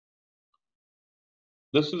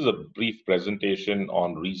This is a brief presentation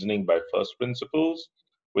on reasoning by first principles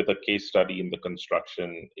with a case study in the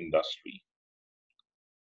construction industry.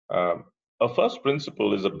 Um, a first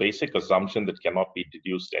principle is a basic assumption that cannot be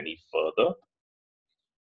deduced any further,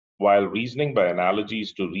 while reasoning by analogy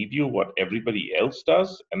is to review what everybody else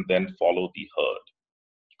does and then follow the herd.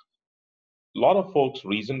 A lot of folks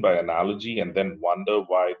reason by analogy and then wonder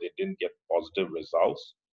why they didn't get positive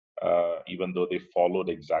results, even though they followed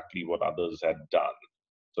exactly what others had done.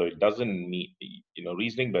 So it doesn't mean,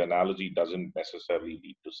 reasoning by analogy doesn't necessarily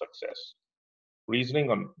lead to success.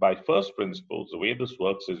 Reasoning by first principles, the way this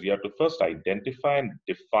works is you have to first identify and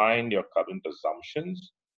define your current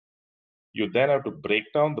assumptions. You then have to break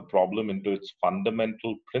down the problem into its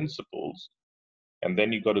fundamental principles, and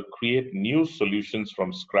then you got to create new solutions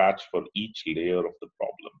from scratch for each layer of the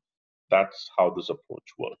problem. That's how this approach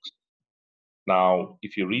works. Now,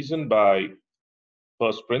 if you reason by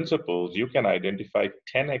first principles, you can identify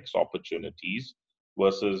 10x opportunities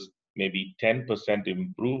versus maybe 10%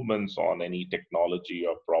 improvements on any technology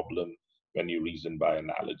or problem when you reason by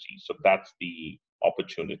analogy. So that's the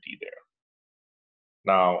opportunity there.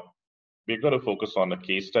 Now, we're going to focus on a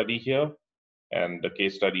case study here, and the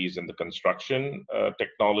case study is in the construction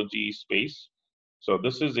technology space. So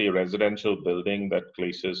this is a residential building that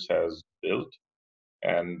ClaySys has built,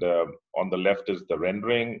 and on the left is the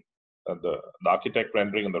rendering, the architect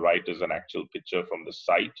rendering, on the right is an actual picture from the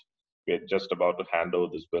site. We're just about to hand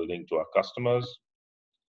over this building to our customers.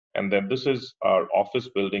 And then this is our office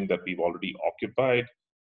building that we've already occupied.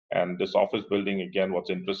 And this office building, again, what's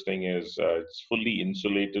interesting is it's fully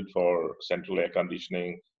insulated for central air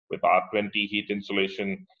conditioning with R20 heat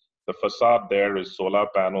insulation. The facade there is solar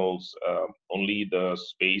panels. Only the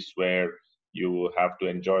space where you have to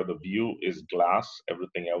enjoy the view is glass.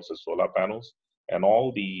 Everything else is solar panels. And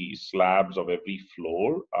all the slabs of every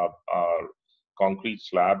floor are concrete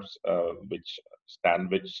slabs which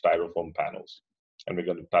sandwich styrofoam panels. And we're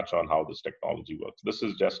going to touch on how this technology works. This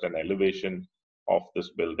is just an elevation of this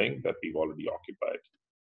building that we've already occupied.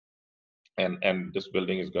 And this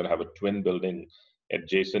building is going to have a twin building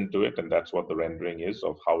adjacent to it, and that's what the rendering is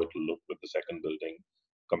of how it will look with the second building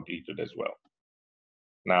completed as well.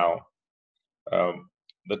 Now,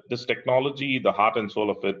 this technology, the heart and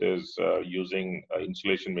soul of it is using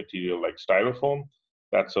insulation material like styrofoam.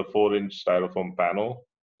 That's a 4-inch styrofoam panel,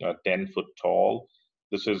 10 foot tall.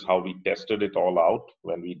 This is how we tested it all out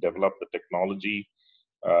when we developed the technology.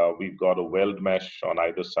 We've got a weld mesh on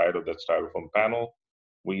either side of that styrofoam panel.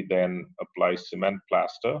 We then apply cement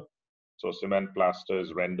plaster. So cement plaster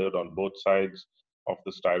is rendered on both sides of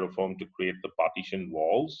the styrofoam to create the partition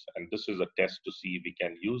walls. And this is a test to see if we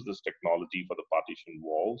can use this technology for the partition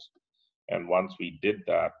walls. And once we did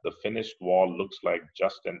that, the finished wall looks like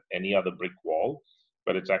just any other brick wall,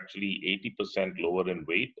 but it's actually 80% lower in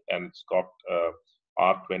weight, and it's got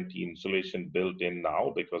R20 insulation built in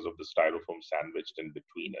now because of the styrofoam sandwiched in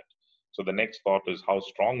between it. So the next thought is, how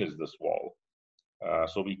strong is this wall?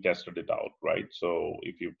 So we tested it out, right? So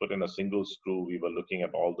if you put in a single screw, we were looking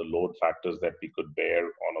at all the load factors that we could bear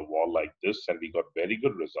on a wall like this, and we got very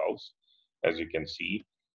good results, as you can see.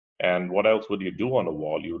 And what else would you do on a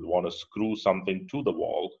wall? You would want to screw something to the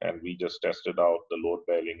wall, and we just tested out the load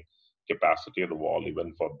bearing capacity of the wall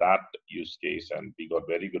even for that use case, and we got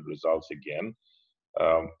very good results again.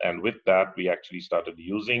 And with that, we actually started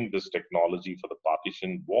using this technology for the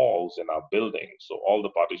partition walls in our building. So all the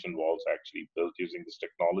partition walls are actually built using this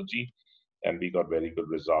technology, and we got very good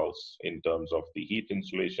results in terms of the heat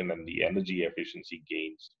insulation and the energy efficiency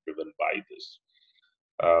gains driven by this.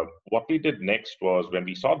 What we did next was, when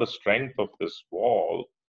we saw the strength of this wall,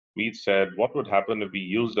 we said, what would happen if we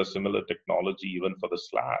used a similar technology even for the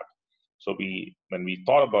slab? So when we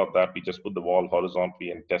thought about that, we just put the wall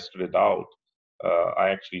horizontally and tested it out. I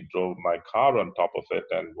actually drove my car on top of it,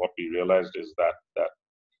 and what we realized is that that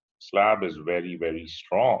slab is very, very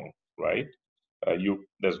strong, right?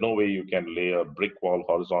 There's no way you can lay a brick wall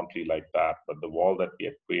horizontally like that, but the wall that we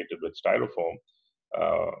had created with styrofoam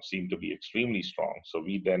seemed to be extremely strong. So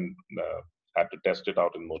we then had to test it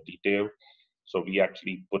out in more detail. So we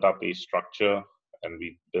actually put up a structure, and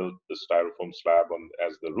we built the styrofoam slab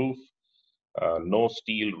as the roof. No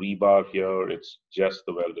steel rebar here, it's just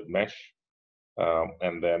the welded mesh.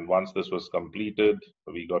 And then once this was completed,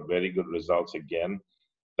 we got very good results again.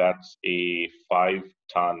 That's a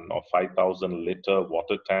 5-ton or 5,000 liter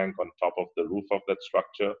water tank on top of the roof of that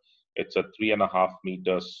structure. It's a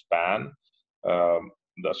 3.5-meter span.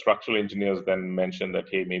 The structural engineers then mentioned that,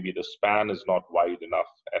 hey, maybe the span is not wide enough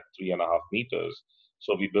at 3.5 meters.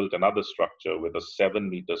 So we built another structure with a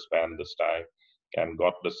 7-meter span this time and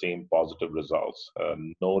got the same positive results.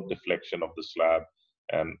 No deflection of the slab,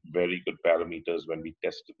 and very good parameters when we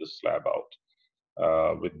tested the slab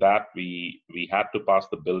out. With that, we had to pass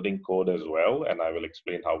the building code as well, and I will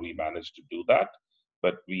explain how we managed to do that.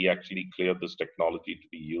 But we actually cleared this technology to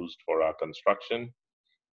be used for our construction.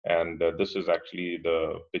 And this is actually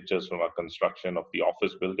the pictures from our construction of the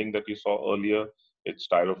office building that you saw earlier. It's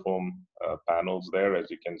styrofoam panels there, as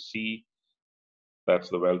you can see. That's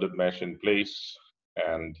the welded mesh in place.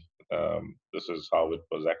 And this is how it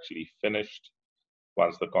was actually finished.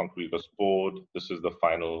 Once the concrete was poured, this is the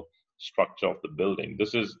final structure of the building.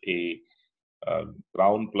 This is a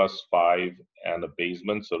ground plus 5 and a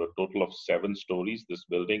basement, so a total of 7 stories, this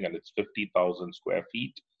building, and it's 50,000 square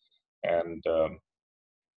feet. And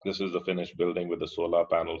this is the finished building with the solar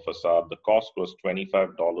panel facade. The cost was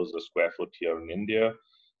 $25 a square foot here in India,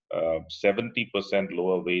 70%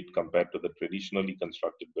 lower weight compared to the traditionally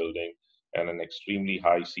constructed building, and an extremely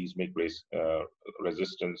high seismic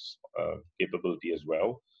resistance capability as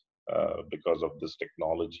well because of this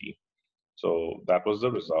technology. So that was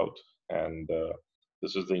the result. And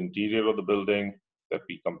this is the interior of the building that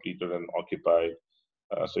we completed and occupied.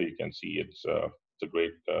 So you can see it's a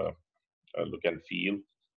great look and feel,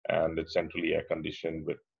 and it's centrally air conditioned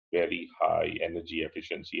with very high energy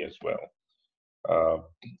efficiency as well. Uh,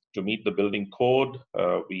 to meet the building code,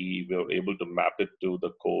 we were able to map it to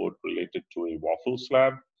the code related to a waffle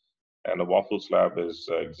slab. And a waffle slab has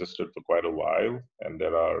existed for quite a while, and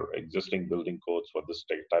there are existing building codes for this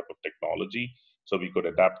type of technology. So we could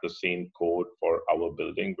adapt the same code for our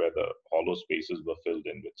building where the hollow spaces were filled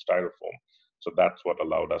in with styrofoam. So that's what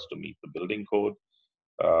allowed us to meet the building code.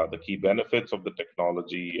 The key benefits of the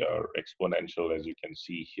technology are exponential, as you can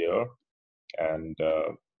see here, and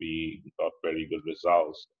we got very good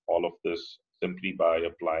results. All of this simply by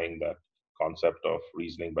applying that concept of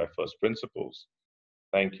reasoning by first principles.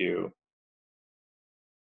 Thank you.